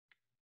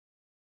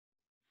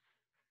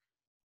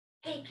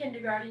Hey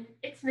kindergarten,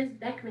 it's Ms.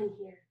 Beckman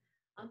here.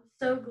 I'm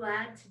so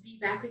glad to be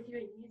back with you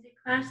in music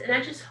class, and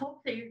I just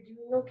hope that you're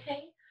doing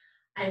okay.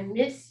 I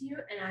miss you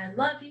and I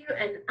love you,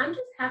 and I'm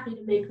just happy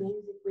to make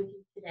music with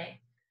you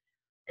today.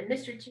 And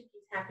Mr.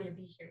 Tuki's happy to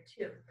be here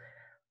too.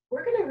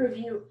 We're going to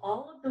review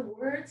all of the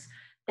words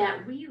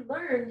that we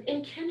learned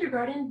in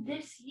kindergarten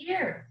this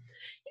year.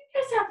 You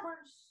guys have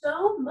learned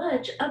so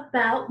much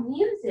about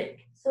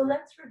music, so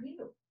let's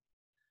review.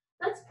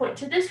 Let's point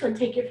to this one.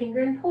 Take your finger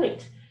and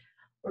point.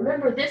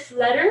 Remember, this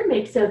letter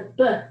makes a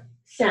B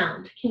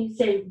sound. Can you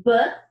say B?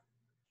 Okay,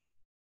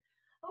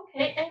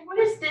 and what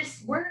is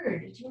this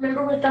word? Do you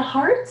remember with the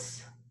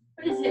hearts?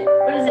 What does it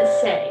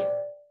say?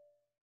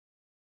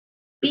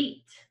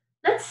 Beat.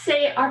 Let's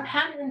say our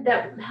pattern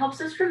that helps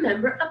us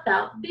remember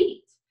about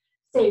beat.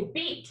 Say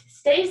beat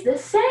stays the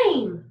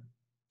same.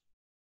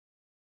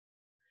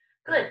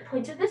 Good,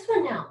 point to this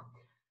one now.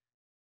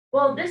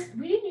 Well,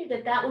 we knew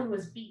that one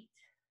was beat,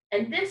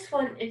 and this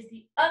one is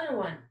the other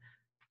one.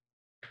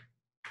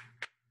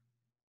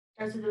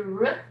 Starts with a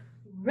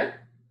r.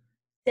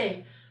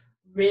 Say,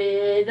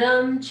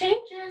 rhythm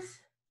changes.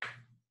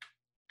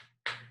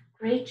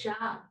 Great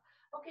job.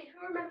 Okay, who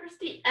remembers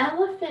the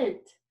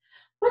elephant?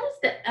 What does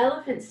the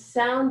elephant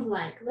sound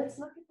like? Let's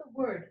look at the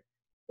word.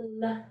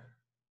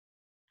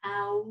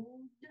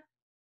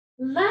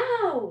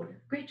 Loud.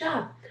 Great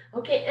job.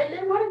 Okay, and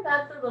then what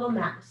about the little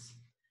mouse?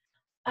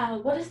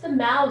 What does the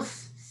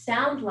mouse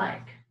sound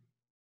like?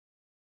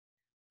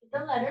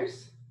 The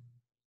letters.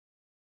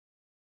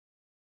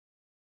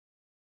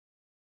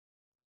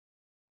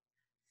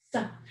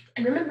 Soft.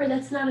 And remember,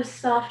 that's not a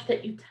soft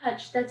that you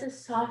touch. That's a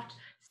soft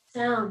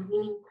sound,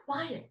 meaning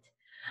quiet.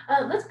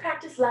 Let's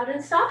practice loud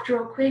and soft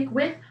real quick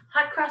with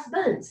hot cross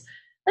buns.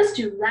 Let's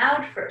do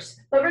loud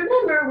first. But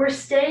remember, we're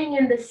staying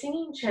in the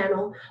singing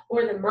channel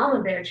or the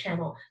mama bear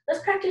channel.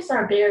 Let's practice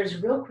our bears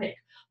real quick.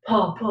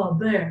 Paw, paw,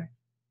 bear.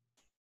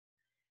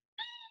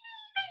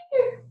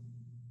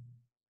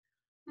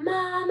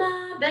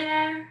 Mama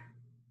bear.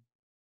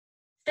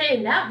 Stay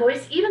in that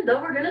voice even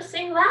though we're going to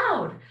sing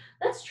loud.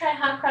 Let's try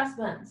hot cross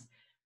buns.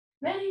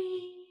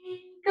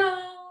 Ready,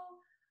 go.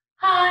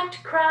 Hot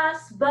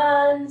cross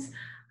buns,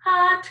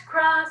 hot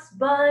cross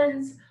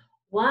buns.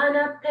 1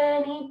 a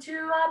penny, 2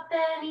 a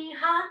penny,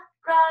 hot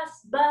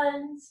cross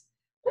buns.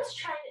 Let's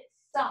try it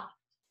soft.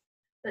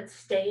 But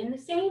stay in the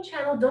singing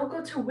channel. Don't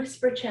go to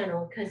whisper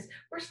channel because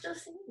we're still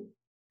singing.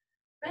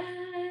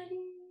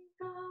 Ready,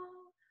 go.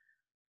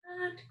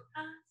 Hot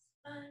cross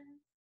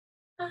buns,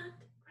 hot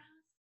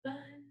cross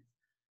buns.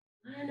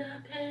 1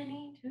 a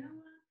penny, 2 a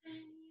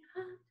penny,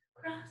 hot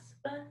cross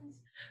buns.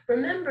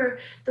 Remember,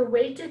 the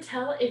way to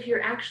tell if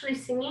you're actually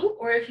singing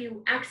or if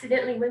you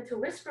accidentally went to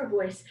whisper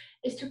voice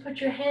is to put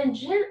your hand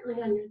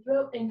gently on your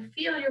throat and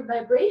feel your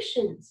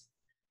vibrations.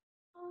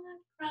 Hot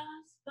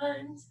cross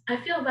buns. I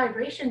feel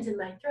vibrations in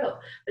my throat,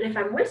 but if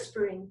I'm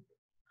whispering,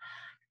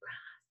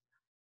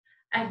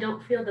 I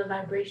don't feel the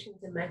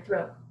vibrations in my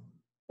throat.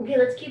 Okay,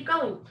 let's keep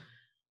going.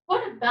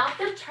 What about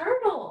the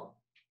turtle?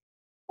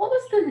 What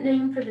was the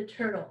name for the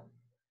turtle?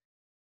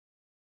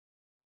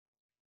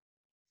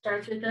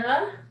 Starts with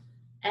a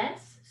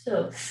S,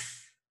 so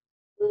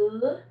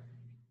slow.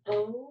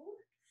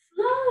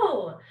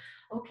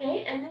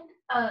 Okay, and then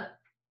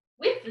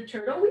with the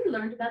turtle, we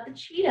learned about the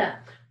cheetah.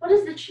 What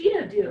does the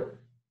cheetah do?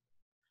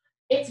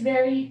 It's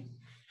very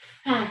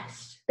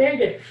fast. Very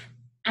good.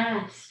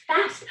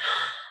 Fast.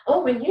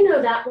 Oh, and you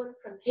know that one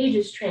from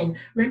Paige's Train.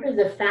 Remember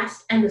the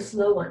fast and the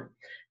slow one.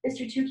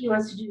 Mr. Tuki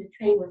wants to do the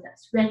train with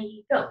us.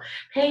 Ready, go.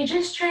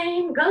 Paige's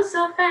train goes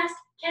so fast,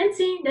 can't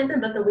see nothing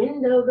but the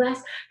window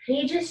glass.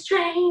 Paige's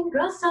train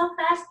goes so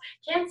fast,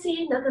 can't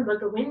see nothing but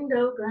the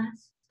window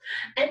glass.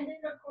 And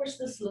then, of course,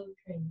 the slow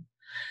train.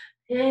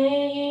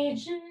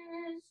 Paige's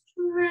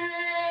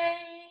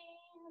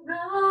train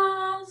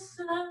goes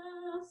so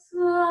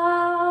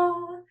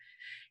slow,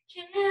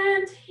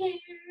 can't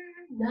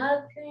hear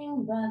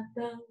nothing but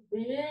the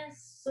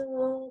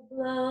whistle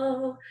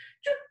blow.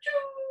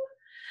 Choo-choo.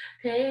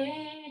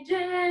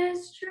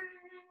 Paige's train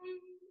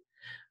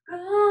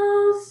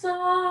goes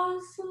so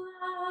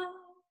slow,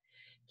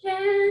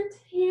 can't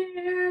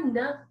hear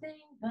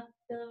nothing but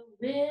the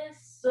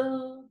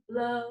whistle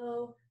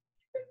blow.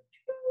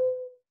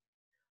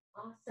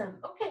 Awesome.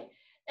 Okay,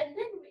 and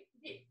then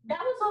that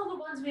was all the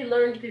ones we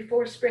learned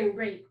before spring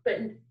break,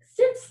 but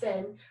since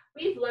then,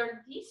 we've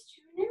learned these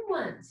 2 new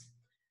ones.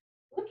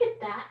 Look at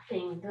that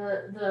thing,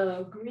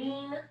 the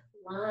green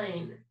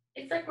line.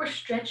 It's like we're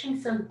stretching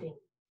something,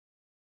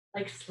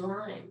 like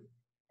slime.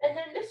 And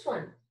then this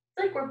one, it's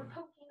like we're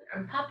poking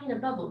or popping a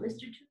bubble.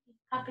 Mr. Tuki's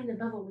popping a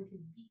bubble with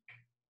his beak.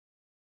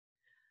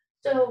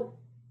 So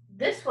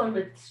this one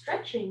with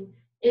stretching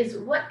is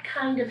what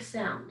kind of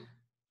sound?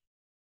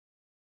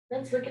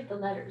 Let's look at the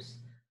letters.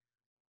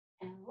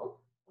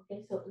 L.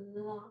 Okay, so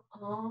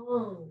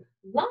long.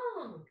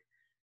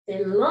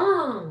 Say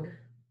long.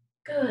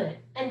 Good.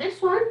 And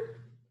this one,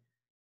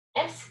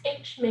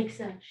 SH makes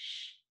a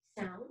sh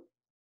sound.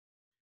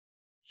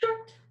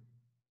 Short.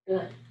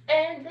 Good.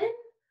 And then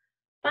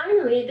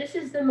finally, this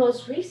is the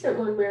most recent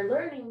one we're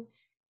learning,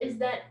 is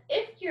that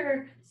if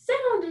your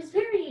sound is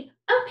very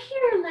up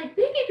here like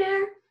baby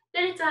bear,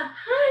 then it's a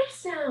high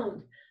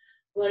sound.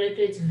 But if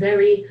it's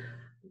very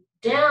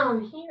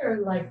down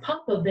here like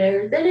Papa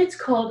Bear, then it's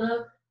called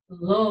a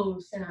low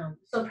sound.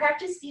 So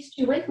practice these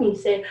two with me.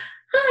 Say, hi,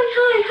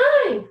 hi,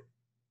 hi.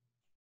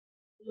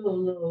 Low,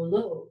 low,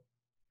 low.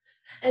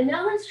 And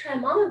now let's try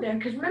Mama Bear,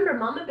 because remember,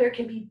 Mama Bear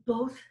can be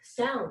both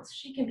sounds.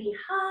 She can be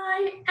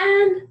high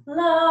and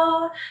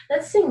low.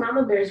 Let's sing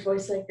Mama Bear's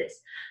voice like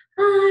this.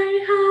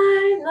 High,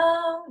 high,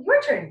 low.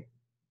 Your turn.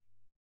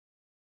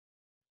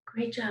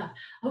 Great job.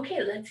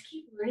 Okay, let's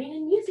keep learning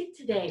in music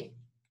today.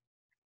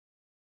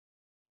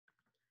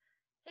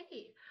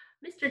 Hey,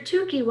 Mr.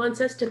 Tuki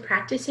wants us to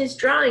practice his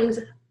drawings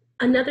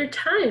another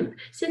time.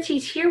 Since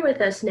he's here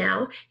with us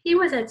now, he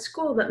was at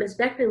school, but Ms.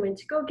 Beckman went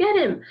to go get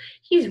him.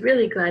 He's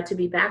really glad to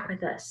be back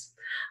with us.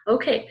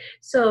 Okay,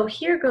 so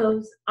here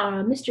goes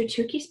Mr.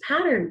 Tuki's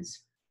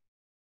patterns.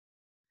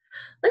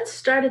 Let's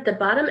start at the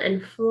bottom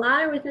and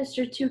fly with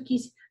Mr.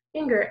 Tuki's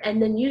finger, and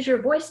then use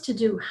your voice to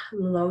do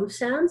low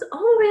sounds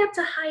all the way up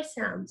to high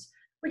sounds,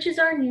 which is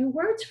our new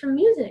words from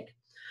music.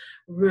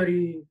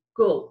 Ready,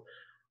 go.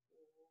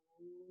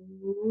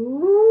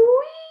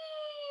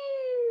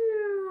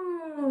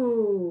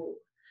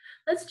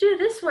 Let's do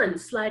this one,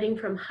 sliding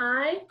from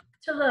high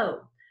to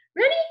low.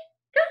 Ready?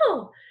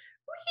 Go!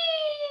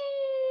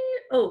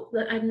 Whee! Oh,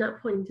 look, I'm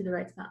not pointing to the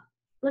right spot.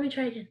 Let me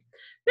try again.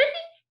 Ready?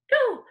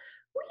 Go!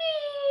 Whee!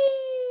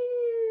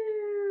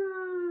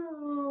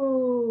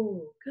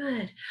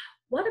 Good.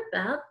 What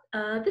about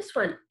this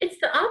one? It's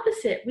the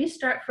opposite. We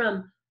start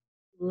from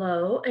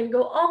low and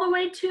go all the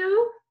way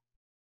to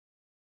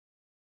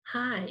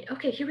high.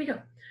 Okay, here we go.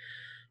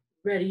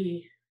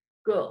 Ready,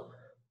 go.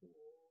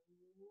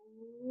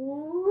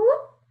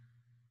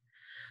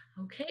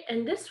 Okay,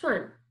 and this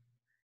one,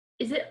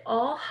 is it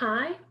all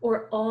high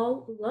or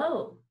all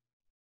low?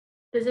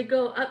 Does it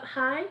go up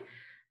high,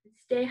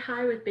 stay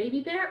high with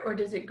Baby Bear, or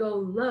does it go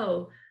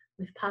low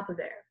with Papa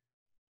Bear?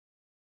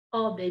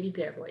 All Baby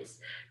Bear voice.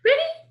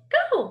 Ready,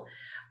 go.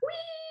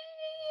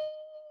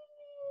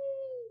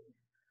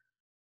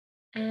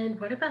 Whee! And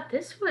what about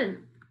this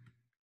one?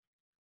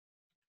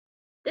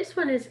 This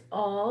one is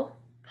all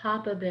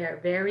Papa Bear,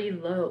 very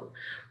low.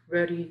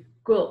 Ready,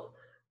 go.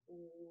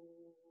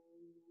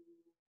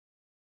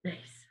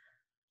 Nice.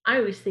 I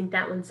always think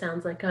that one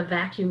sounds like a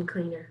vacuum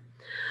cleaner.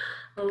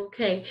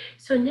 Okay,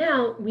 so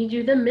now we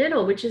do the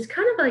middle, which is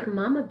kind of like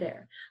Mama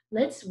Bear.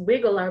 Let's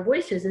wiggle our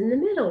voices in the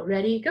middle.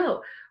 Ready,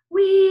 go.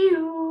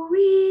 Wee-oo,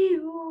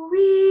 wee-oo,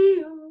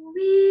 wee-oo,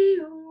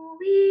 wee-oo,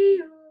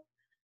 wee-oo.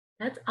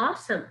 That's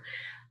awesome.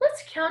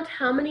 Let's count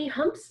how many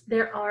humps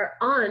there are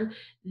on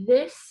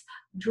this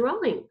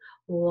drawing.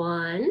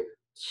 1,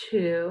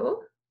 2,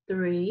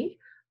 3,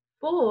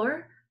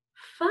 4,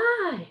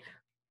 5.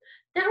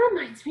 That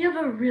reminds me of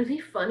a really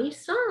funny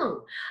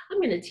song. I'm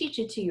going to teach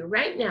it to you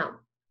right now.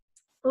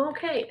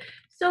 Okay,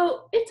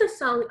 so it's a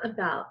song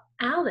about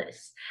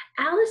Alice.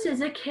 Alice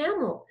is a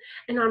camel,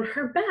 and on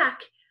her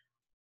back,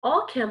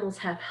 all camels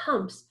have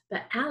humps,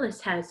 but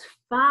Alice has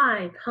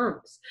 5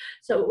 humps.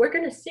 So we're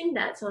going to sing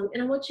that song,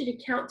 and I want you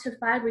to count to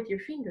 5 with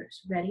your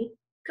fingers. Ready?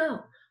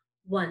 Go.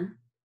 1,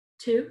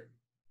 2,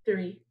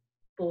 3,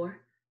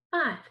 4,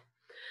 5.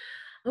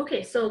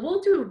 Okay, so we'll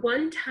do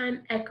one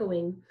time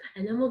echoing,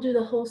 and then we'll do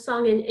the whole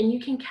song, and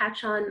you can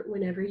catch on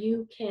whenever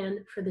you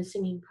can for the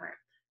singing part.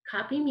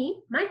 Copy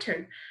me. My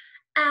turn.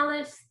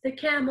 Alice the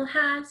camel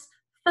has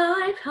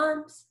 5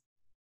 humps.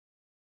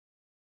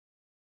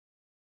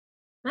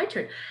 My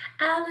turn.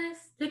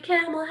 Alice the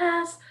camel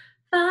has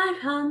 5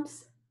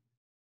 humps.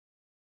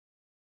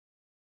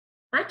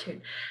 My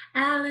turn.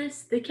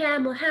 Alice the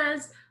camel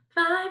has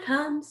 5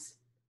 humps.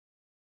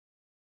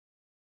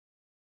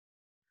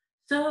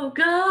 So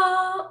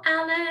go,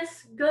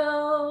 Alice,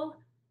 go.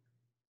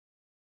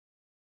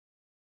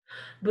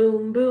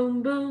 Boom,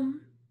 boom,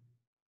 boom.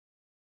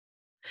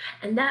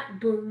 And that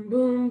boom,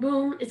 boom,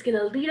 boom is going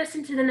to lead us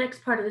into the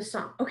next part of the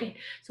song. Okay,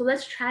 so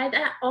let's try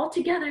that all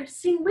together.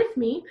 Sing with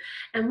me,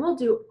 and we'll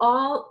do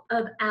all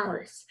of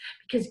Alice.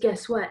 Because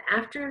guess what?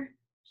 After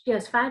she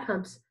has 5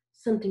 humps,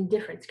 something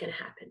different's going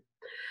to happen.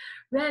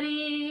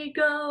 Ready,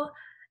 go.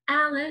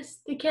 Alice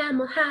the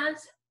camel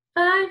has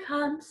 5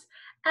 humps.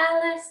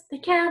 Alice the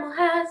camel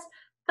has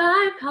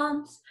 5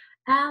 humps.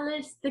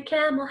 Alice the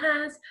camel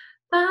has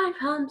 5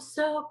 humps.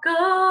 So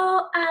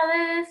go,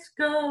 Alice,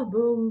 go.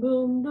 Boom,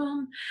 boom,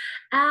 boom.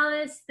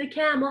 Alice the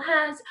camel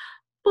has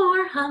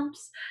 4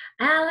 humps.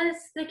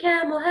 Alice the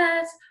camel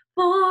has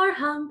 4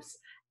 humps.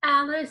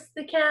 Alice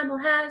the camel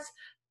has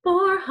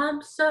 4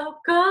 humps. So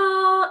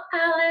go,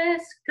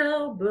 Alice,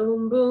 go.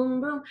 Boom, boom,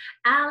 boom.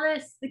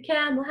 Alice the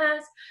camel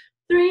has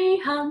 3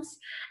 humps.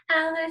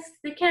 Alice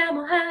the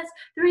camel has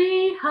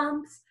 3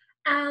 humps.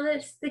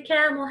 Alice the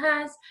camel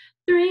has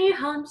 3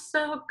 humps.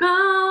 So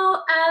go,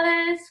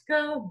 Alice,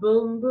 go.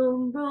 Boom,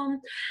 boom,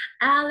 boom.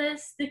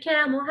 Alice the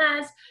camel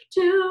has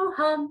 2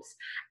 humps.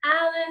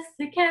 Alice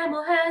the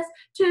camel has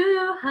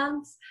 2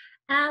 humps.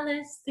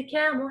 Alice the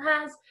camel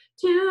has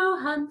 2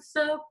 humps.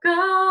 So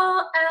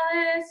go,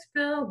 Alice,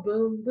 go.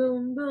 Boom,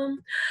 boom, boom.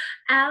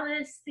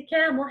 Alice the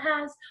camel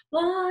has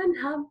one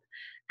hump.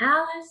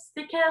 Alice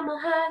the camel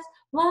has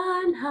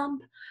one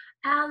hump.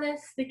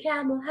 Alice the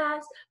camel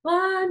has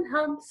one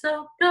hump.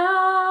 So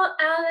go,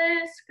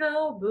 Alice,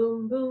 go,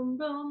 boom, boom,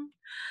 boom.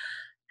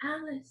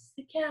 Alice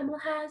the camel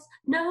has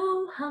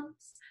no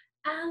humps.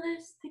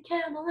 Alice the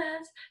camel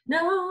has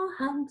no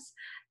humps.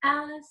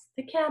 Alice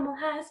the camel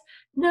has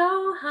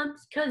no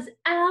humps, 'cause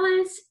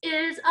Alice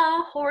is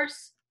a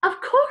horse,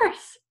 of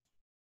course.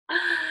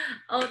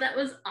 Oh, that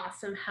was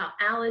awesome how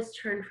Alice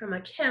turned from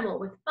a camel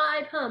with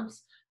 5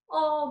 humps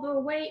all the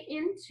way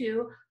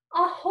into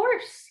a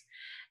horse.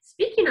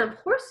 Speaking of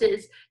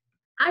horses,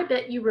 I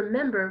bet you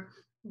remember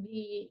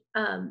the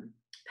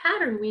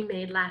pattern we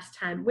made last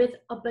time with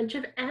a bunch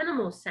of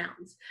animal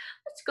sounds.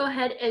 Let's go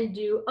ahead and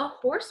do a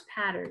horse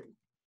pattern.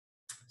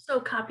 So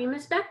copy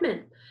Miss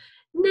Beckman.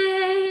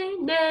 Neigh,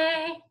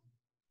 neigh.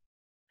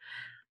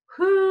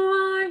 Who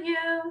are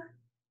you?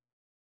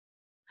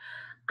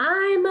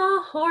 I'm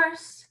a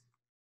horse.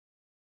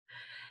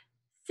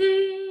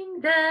 Sing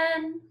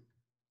then.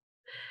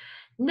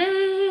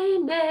 Neigh,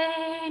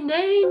 neigh,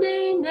 neigh,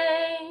 neigh,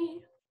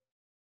 neigh.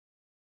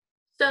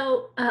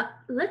 So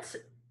let's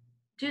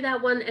do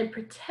that one and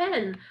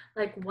pretend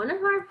like one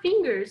of our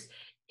fingers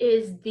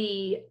is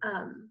the,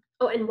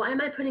 oh, and why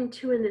am I putting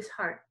 2 in this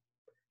heart?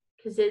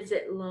 Because is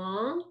it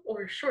long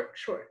or short,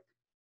 short?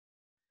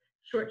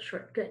 Short,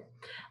 short, good.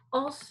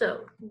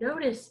 Also,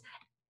 notice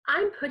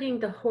I'm putting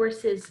the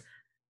horses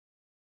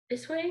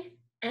this way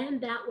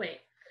and that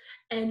way.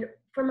 And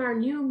from our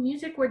new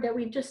music word that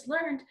we've just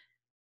learned,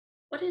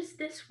 what is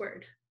this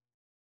word?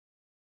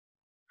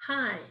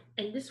 High,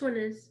 and this one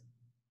is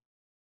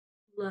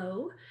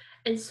low.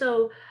 And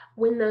so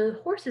when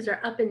the horses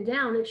are up and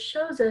down, it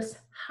shows us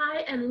high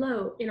and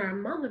low in our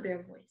mama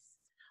bear voice.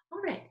 All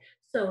right,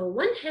 so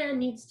one hand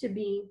needs to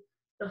be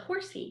the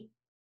horsey,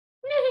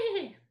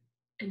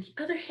 and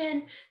the other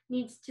hand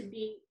needs to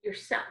be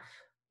yourself,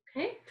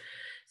 okay?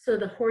 So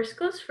the horse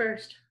goes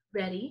first,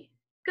 ready,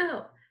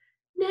 go.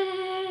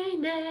 Neigh,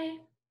 neigh,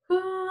 who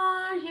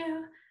are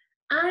you?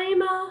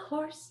 I'm a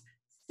horse,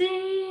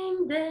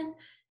 sing then.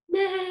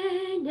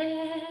 Neigh,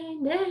 neigh,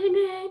 neigh,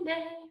 neigh,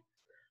 neigh.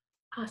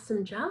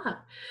 Awesome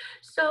job.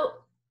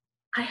 So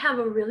I have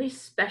a really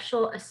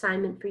special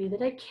assignment for you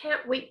that I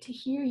can't wait to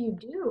hear you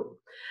do.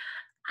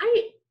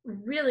 I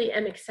really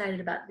am excited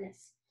about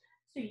this.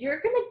 So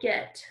you're gonna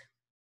get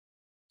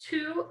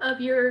 2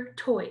 of your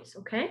toys,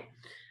 okay?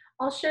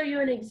 I'll show you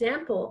an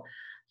example.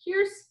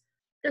 Here's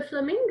the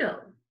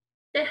flamingo.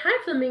 Say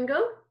hi,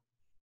 flamingo.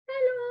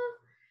 Hello.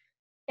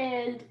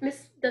 And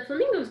the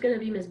flamingo is gonna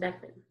be Miss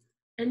Beckman.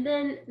 And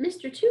then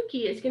Mr.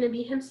 Tuki is gonna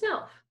be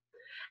himself.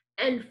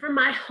 And for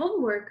my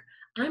homework,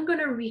 I'm going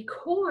to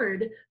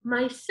record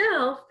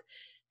myself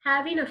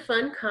having a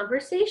fun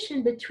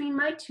conversation between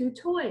my 2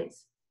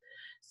 toys.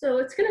 So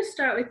it's going to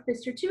start with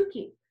Mr.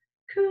 Tuki.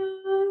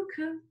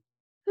 Cuckoo,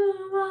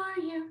 who are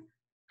you?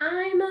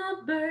 I'm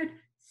a bird,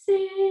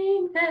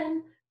 sing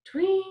then.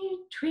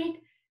 Tweet,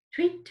 tweet,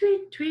 tweet,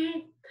 tweet,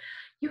 tweet.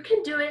 You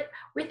can do it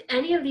with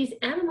any of these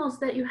animals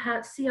that you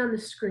see on the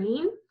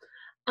screen.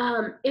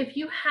 If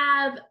you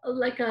have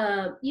like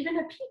even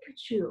a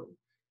Pikachu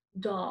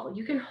doll,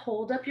 you can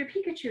hold up your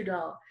Pikachu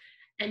doll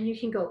and you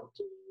can go,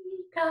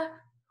 Pika,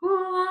 who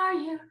are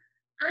you?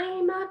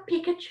 I'm a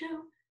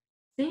Pikachu.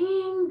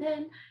 Sing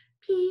then,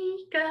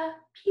 Pika,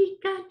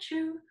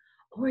 Pikachu.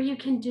 Or you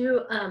can do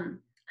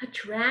a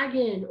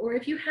dragon, or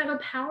if you have a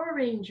Power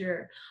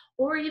Ranger,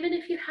 or even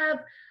if you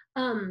have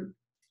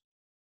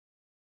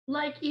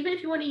even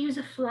if you want to use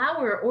a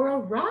flower or a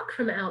rock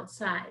from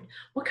outside,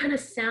 what kind of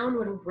sound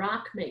would a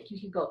rock make? You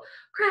can go,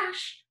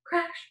 crash,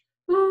 crash,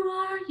 who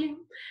are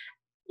you?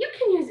 You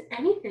can use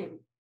anything.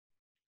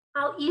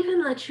 I'll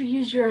even let you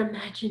use your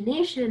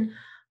imagination,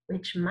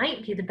 which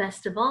might be the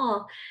best of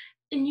all,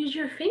 and use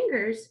your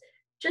fingers,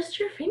 just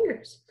your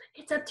fingers.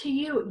 It's up to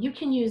you. You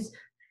can use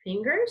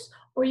fingers,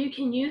 or you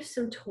can use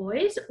some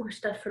toys or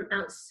stuff from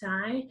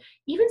outside,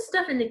 even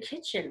stuff in the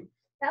kitchen.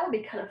 That would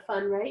be kind of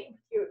fun, right?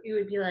 You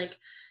would be like,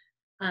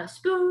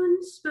 spoon,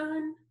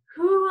 spoon,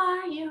 who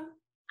are you?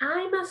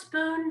 I'm a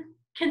spoon.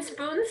 Can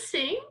spoons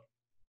sing?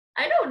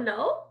 I don't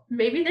know.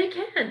 Maybe they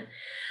can.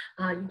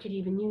 You could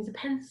even use a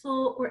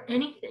pencil or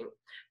anything,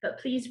 but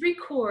please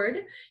record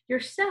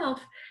yourself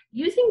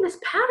using this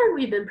pattern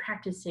we've been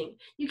practicing.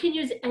 You can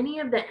use any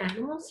of the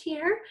animals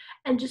here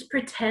and just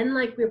pretend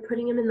like we're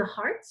putting them in the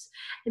hearts,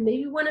 and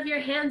maybe one of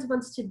your hands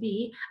wants to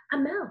be a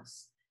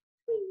mouse.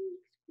 Squeak,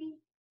 squeak,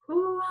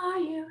 who are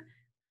you?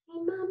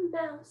 I'm a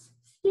mouse.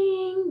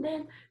 Sing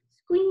then,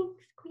 squeak,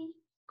 squeak,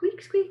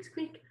 squeak, squeak,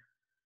 squeak.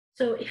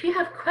 So if you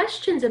have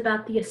questions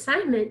about the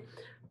assignment,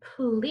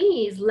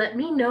 please let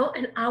me know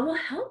and I will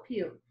help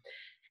you.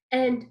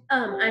 And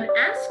I'm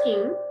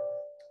asking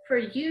for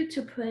you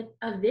to put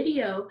a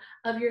video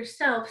of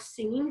yourself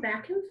singing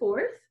back and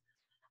forth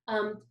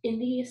in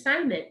the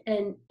assignment.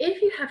 And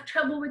if you have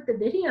trouble with the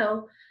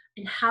video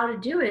and how to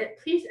do it,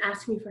 please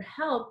ask me for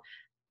help.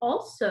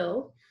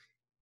 Also,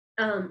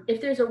 if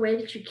there's a way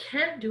that you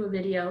can't do a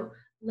video,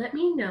 let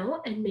me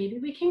know, and maybe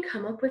we can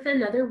come up with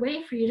another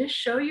way for you to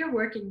show your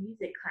work in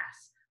music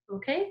class.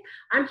 Okay?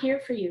 I'm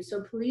here for you,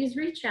 so please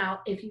reach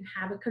out if you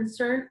have a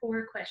concern or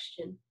a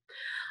question.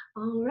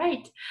 All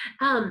right,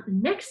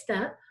 next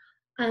up,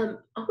 I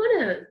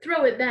want to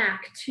throw it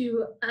back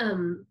to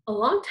a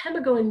long time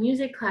ago in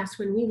music class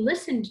when we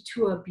listened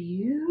to a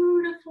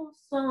beautiful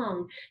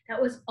song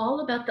that was all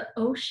about the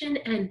ocean,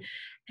 and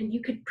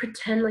you could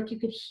pretend like you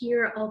could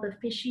hear all the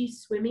fishies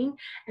swimming,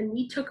 and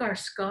we took our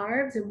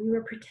scarves and we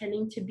were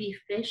pretending to be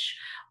fish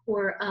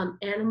or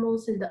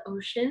animals in the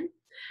ocean.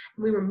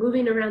 And we were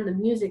moving around the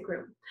music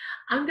room.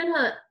 I'm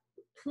gonna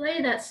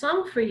play that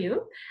song for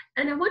you,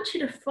 and I want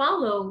you to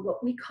follow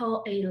what we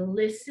call a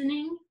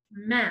listening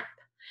map.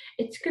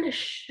 It's going to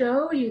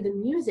show you the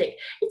music.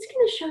 It's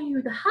going to show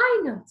you the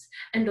high notes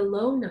and the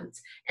low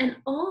notes and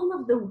all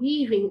of the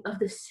weaving of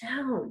the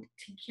sound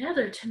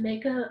together to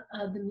make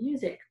the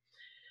music.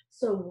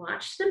 So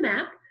watch the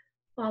map,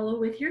 follow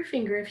with your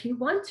finger if you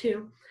want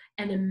to,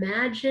 and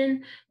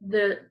imagine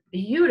the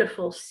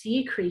beautiful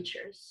sea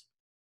creatures.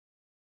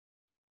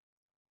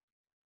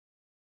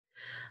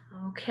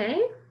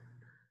 Okay.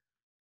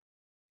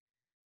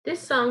 This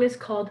song is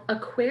called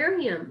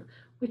Aquarium,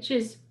 which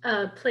is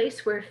a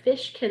place where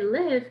fish can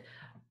live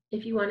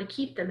if you want to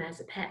keep them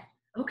as a pet.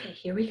 Okay,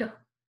 here we go.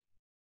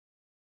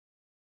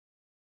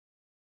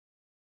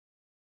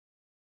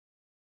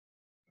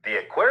 The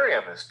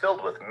aquarium is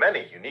filled with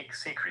many unique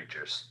sea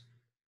creatures.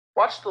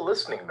 Watch the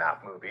listening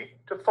map movie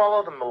to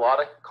follow the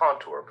melodic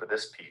contour for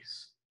this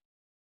piece.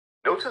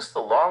 Notice the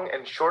long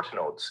and short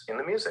notes in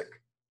the music.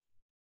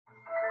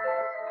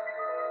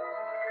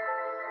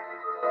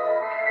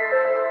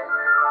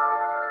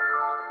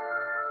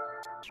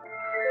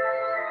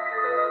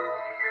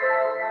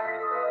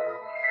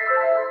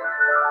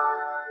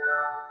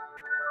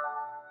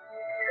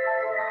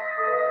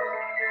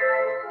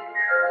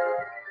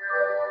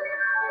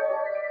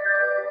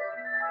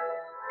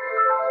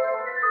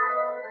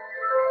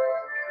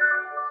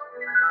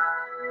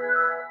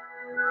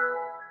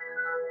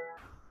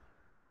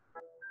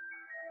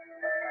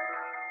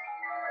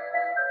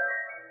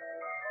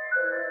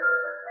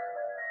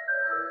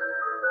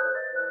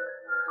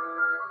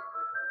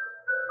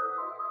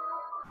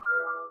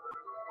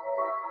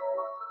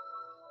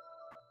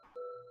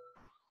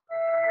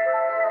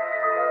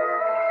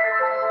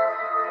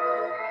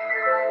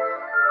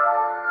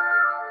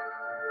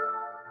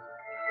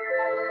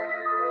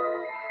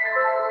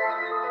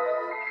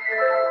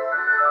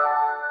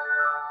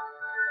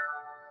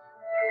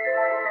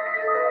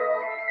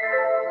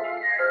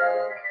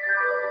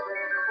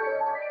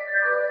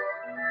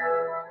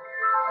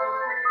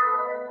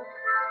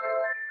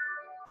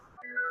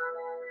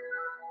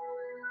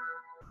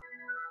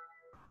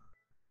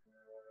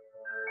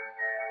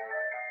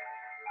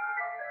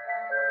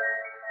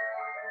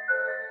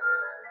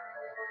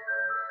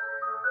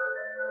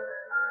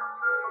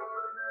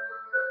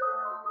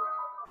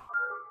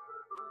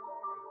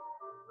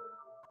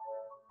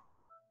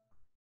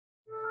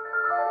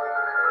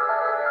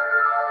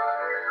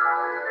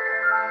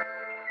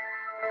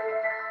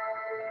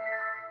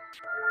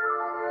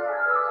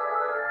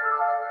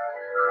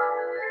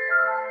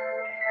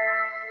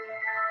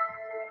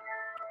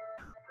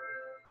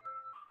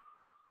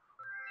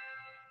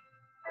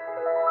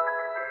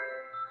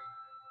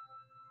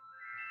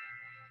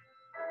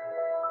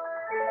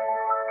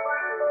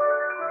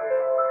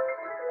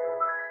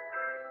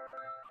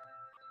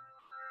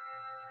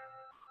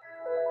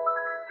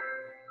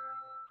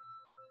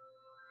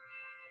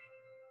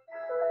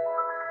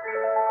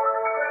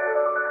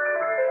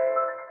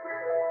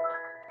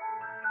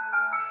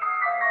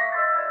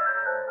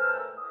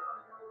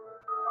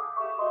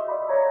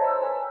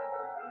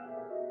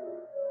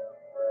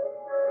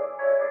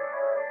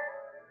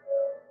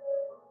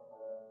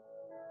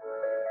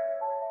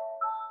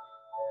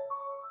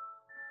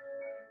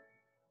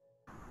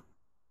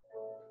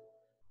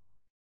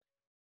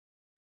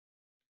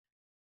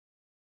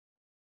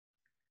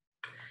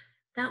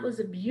 That was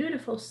a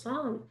beautiful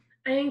song.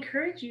 I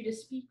encourage you to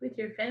speak with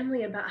your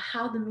family about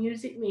how the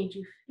music made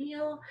you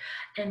feel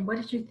and what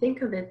did you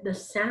think of it, the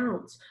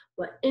sounds,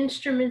 what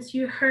instruments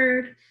you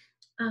heard.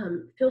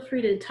 Feel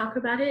free to talk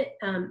about it.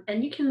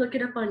 And you can look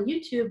it up on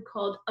YouTube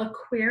called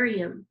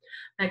Aquarium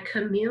by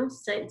Camille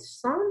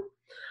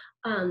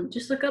Saint-Saëns.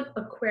 Just look up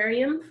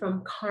Aquarium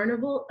from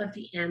Carnival of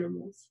the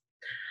Animals.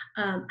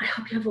 I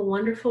hope you have a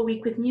wonderful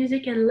week with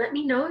music, and let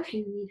me know if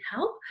you need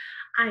help.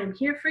 I am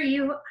here for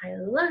you. I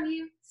love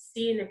you.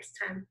 See you next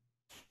time.